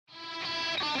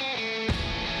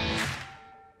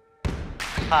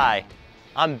Hi,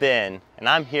 I'm Ben, and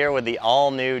I'm here with the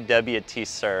all-new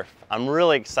WT-Surf. I'm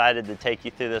really excited to take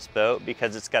you through this boat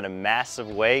because it's got a massive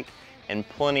wake and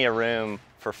plenty of room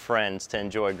for friends to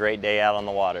enjoy a great day out on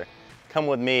the water. Come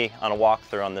with me on a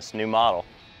walkthrough on this new model.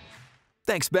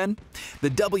 Thanks, Ben. The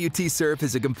WT-Surf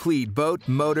is a complete boat,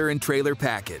 motor, and trailer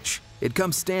package. It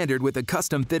comes standard with a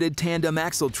custom-fitted tandem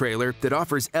axle trailer that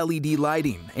offers LED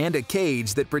lighting and a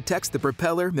cage that protects the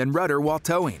propeller and rudder while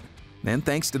towing. And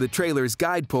thanks to the trailer's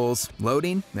guide poles,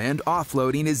 loading and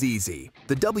offloading is easy.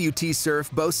 The WT-Surf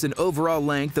boasts an overall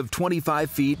length of 25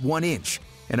 feet 1 inch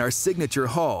and our signature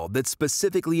hull that's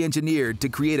specifically engineered to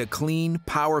create a clean,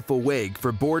 powerful wake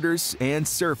for boarders and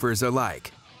surfers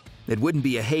alike. It wouldn't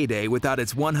be a Heyday without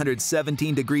its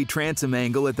 117-degree transom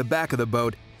angle at the back of the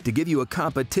boat to give you a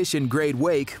competition-grade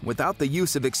wake without the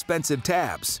use of expensive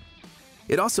tabs.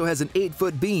 It also has an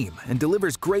 8-foot beam and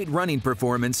delivers great running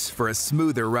performance for a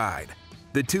smoother ride.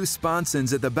 The two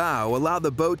sponsons at the bow allow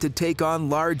the boat to take on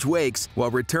large wakes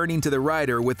while returning to the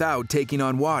rider without taking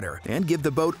on water and give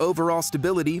the boat overall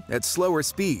stability at slower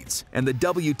speeds. And the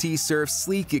WT-Surf's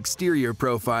sleek exterior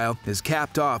profile is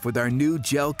capped off with our new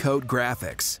gel coat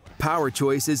graphics. Power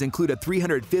choices include a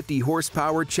 350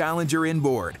 horsepower Challenger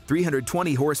inboard,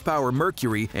 320 horsepower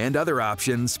Mercury, and other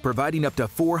options providing up to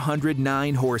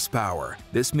 409 horsepower.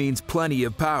 This means plenty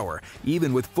of power,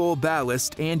 even with full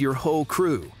ballast and your whole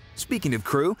crew. Speaking of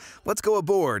crew, let's go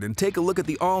aboard and take a look at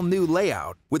the all-new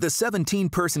layout. With a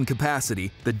 17-person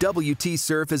capacity, the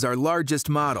WT-Surf is our largest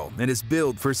model and is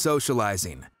built for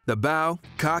socializing. The bow,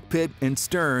 cockpit, and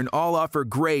stern all offer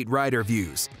great rider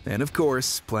views, and of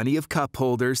course, plenty of cup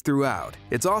holders throughout.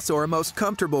 It's also our most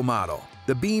comfortable model.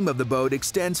 The beam of the boat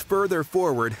extends further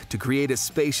forward to create a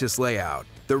spacious layout.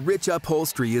 The rich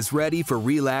upholstery is ready for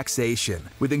relaxation,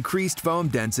 with increased foam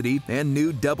density and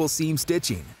new double seam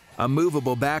stitching. A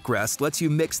movable backrest lets you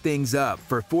mix things up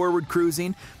for forward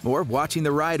cruising or watching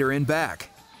the rider in back.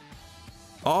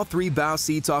 All three bow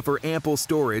seats offer ample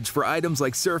storage for items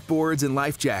like surfboards and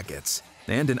life jackets,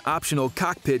 and an optional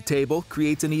cockpit table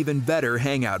creates an even better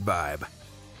hangout vibe.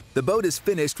 The boat is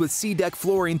finished with SeaDek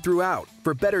flooring throughout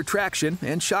for better traction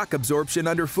and shock absorption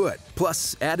underfoot,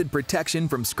 plus added protection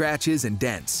from scratches and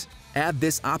dents. Add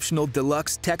this optional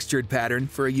deluxe textured pattern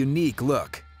for a unique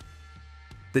look.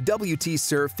 The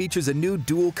WT-Surf features a new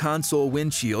dual console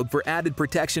windshield for added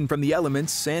protection from the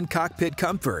elements and cockpit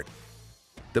comfort.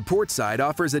 The port side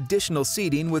offers additional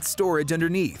seating with storage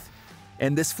underneath,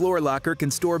 and this floor locker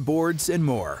can store boards and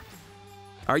more.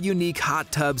 Our unique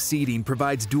hot tub seating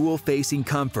provides dual-facing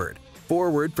comfort,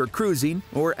 forward for cruising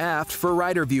or aft for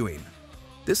rider viewing.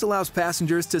 This allows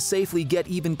passengers to safely get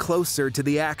even closer to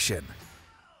the action.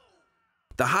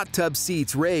 The hot tub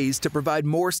seats raise to provide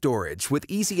more storage with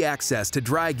easy access to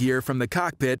dry gear from the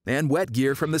cockpit and wet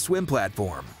gear from the swim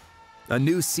platform. A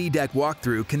new SeaDek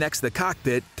walkthrough connects the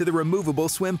cockpit to the removable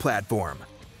swim platform.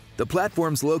 The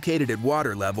platform's located at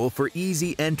water level for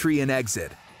easy entry and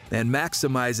exit, and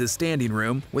maximizes standing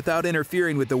room without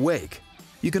interfering with the wake.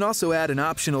 You can also add an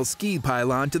optional ski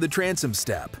pylon to the transom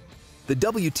step. The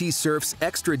WT-Surf's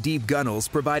extra deep gunnels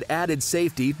provide added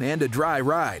safety and a dry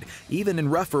ride, even in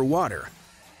rougher water.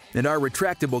 And our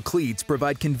retractable cleats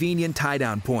provide convenient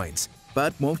tie-down points,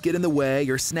 but won't get in the way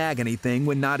or snag anything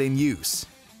when not in use.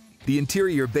 The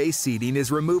interior base seating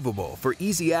is removable for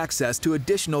easy access to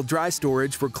additional dry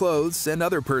storage for clothes and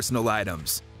other personal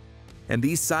items. And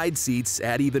these side seats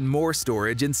add even more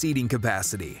storage and seating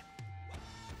capacity.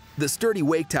 The sturdy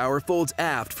wake tower folds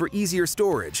aft for easier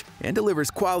storage and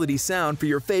delivers quality sound for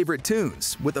your favorite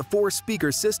tunes with a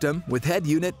 4-speaker system with head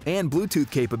unit and Bluetooth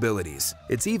capabilities.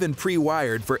 It's even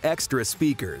pre-wired for extra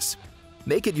speakers.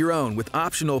 Make it your own with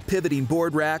optional pivoting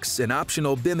board racks and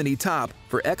optional bimini top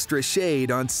for extra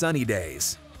shade on sunny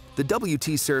days. The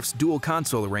WT-Surf's dual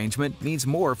console arrangement means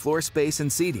more floor space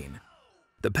and seating.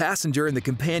 The passenger in the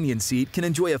companion seat can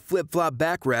enjoy a flip-flop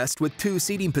backrest with 2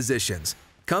 seating positions,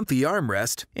 comfy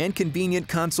armrest, and convenient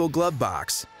console glove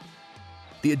box.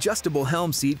 The adjustable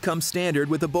helm seat comes standard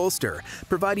with a bolster,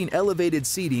 providing elevated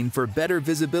seating for better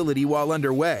visibility while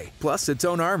underway, plus its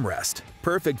own armrest,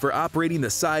 perfect for operating the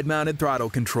side-mounted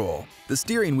throttle control. The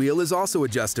steering wheel is also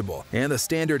adjustable, and the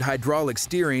standard hydraulic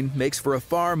steering makes for a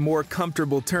far more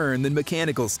comfortable turn than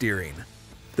mechanical steering.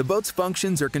 The boat's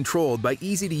functions are controlled by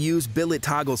easy-to-use billet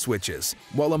toggle switches,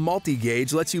 while a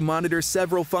multi-gauge lets you monitor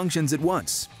several functions at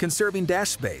once, conserving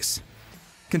dash space.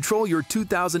 Control your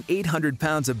 2,800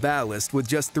 pounds of ballast with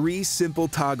just 3 simple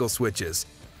toggle switches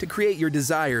to create your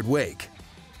desired wake.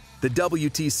 The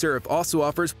WT-Surf also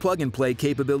offers plug-and-play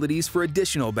capabilities for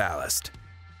additional ballast.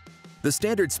 The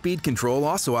standard speed control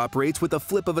also operates with a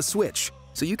flip of a switch,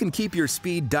 so you can keep your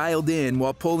speed dialed in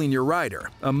while pulling your rider,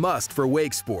 a must for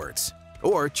wake sports.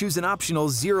 Or choose an optional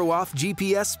zero-off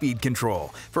GPS speed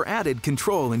control for added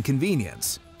control and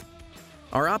convenience.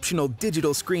 Our optional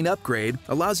digital screen upgrade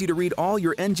allows you to read all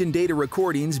your engine data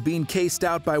recordings being cased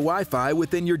out by Wi-Fi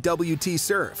within your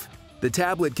WT-Surf. The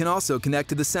tablet can also connect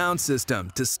to the sound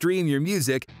system to stream your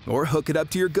music or hook it up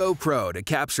to your GoPro to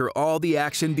capture all the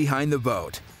action behind the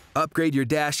boat. Upgrade your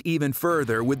dash even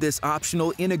further with this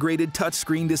optional integrated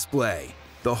touchscreen display.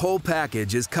 The whole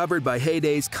package is covered by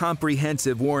Heyday's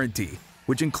comprehensive warranty,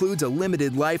 which includes a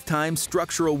limited lifetime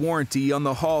structural warranty on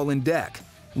the hull and deck,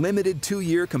 limited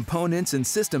 2-year components and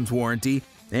systems warranty,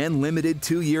 and limited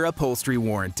 2-year upholstery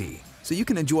warranty, so you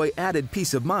can enjoy added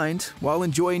peace of mind while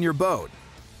enjoying your boat.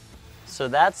 So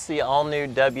that's the all-new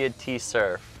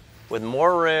WT-Surf, with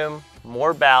more room,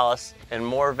 more ballast, and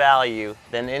more value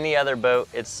than any other boat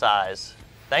its size.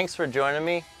 Thanks for joining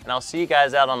me, and I'll see you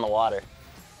guys out on the water.